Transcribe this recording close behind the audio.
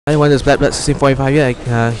Everyone, is Black 1645 here.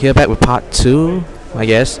 Here back with part 2, I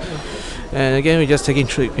guess. And again, we're just take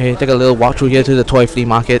a little walk through here to the toy flea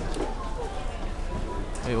market.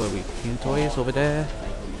 Hey, what are we? Few toys over there.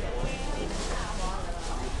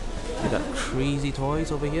 We got crazy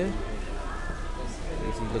toys over here.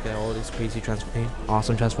 Crazy, look at all these crazy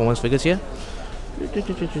awesome Transformers figures here.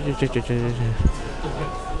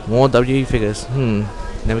 More WWE figures.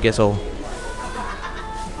 Never gets old.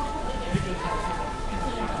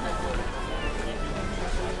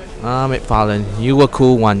 McFarlane, you were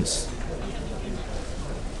cool once.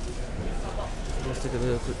 Let's take a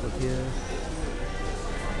little quick look here.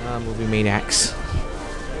 Movie Maniacs.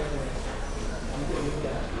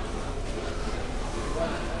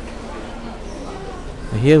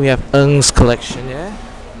 And here we have Eng's collection, yeah?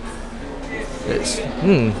 It's,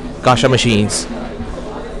 Gacha machines.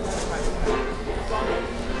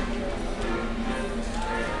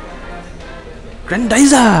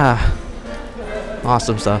 Grandizer!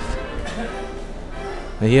 Awesome stuff.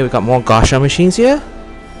 And here we got more Gacha machines here.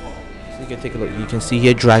 So you can take a look. You can see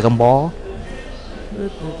here Dragon Ball.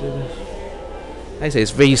 I say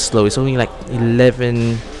it's very slow. It's only like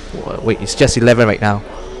 11. Wait, it's just 11 right now.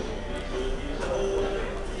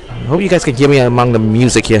 I hope you guys can hear me among the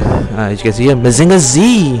music here. As you can see here, Mazinger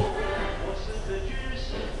Z.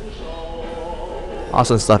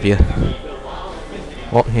 Awesome stuff here.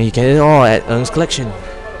 Oh, and you get it all at Eng's collection.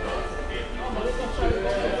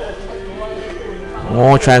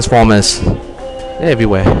 More Transformers. They're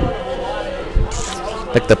everywhere.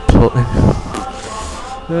 Like the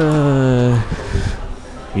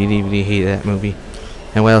really hate that movie.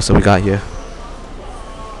 And what else have we got here?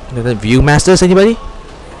 Look at the Viewmasters, anybody?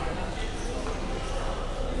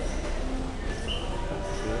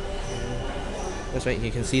 That's right, you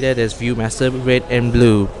can see that there's Viewmaster red and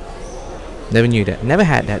blue. Never knew that. Never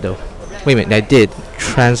had that though. Wait a minute, I did.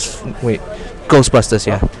 Ghostbusters,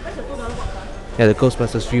 yeah. Yeah, the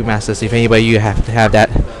Ghostbusters Viewmasters. If anybody you have to have that.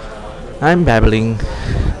 I'm babbling.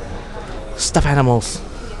 Stuffed animals.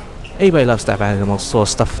 Everybody loves stuffed animals, so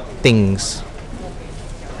stuffed things.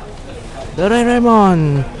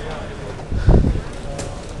 Doraemon.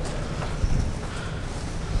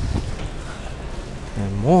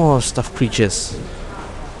 And more stuffed creatures.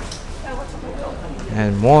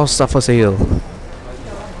 And more stuff for sale.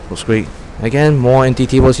 Looks great. Again, more empty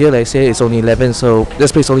tables here. Like I said, it's only 11, so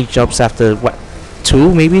this place only jumps after what,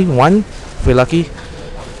 2 maybe 1 if we're lucky.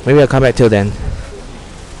 Maybe I'll come back till then.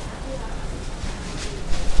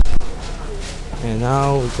 And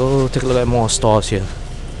now we go take a look at more stores here.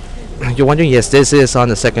 You're wondering, yes, this is on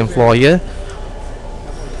the 2nd floor here.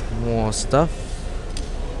 More stuff.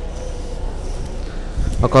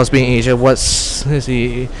 Of course, being Asia, what's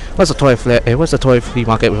the toy flea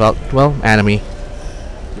market without, well, anime.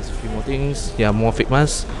 There's a few more things. Yeah, more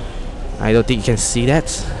Figmas. I don't think you can see that.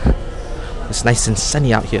 It's nice and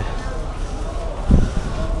sunny out here.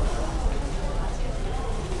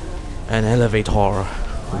 An elevator.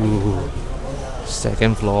 Ooh.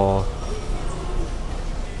 2nd floor.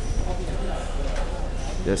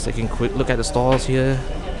 Just taking a quick look at the stalls here.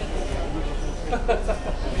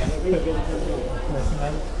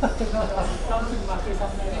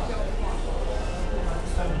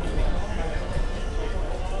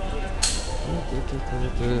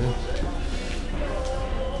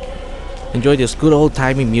 Enjoy this good old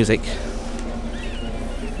timey music.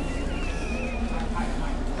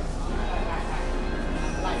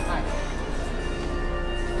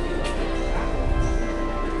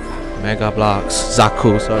 Mega Blocks,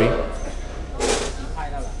 Zaku, sorry.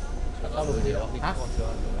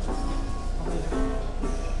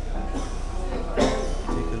 Take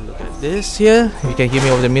a look at this here. You can hear me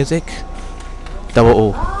over the music. Double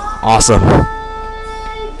O, awesome.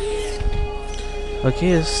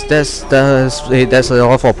 Okay, that's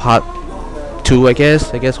all for part 2, I guess.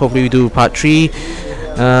 Hopefully we do part 3,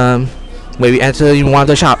 where we enter in one of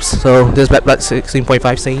the shops. So this is Black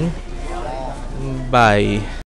 16.5 saying bye.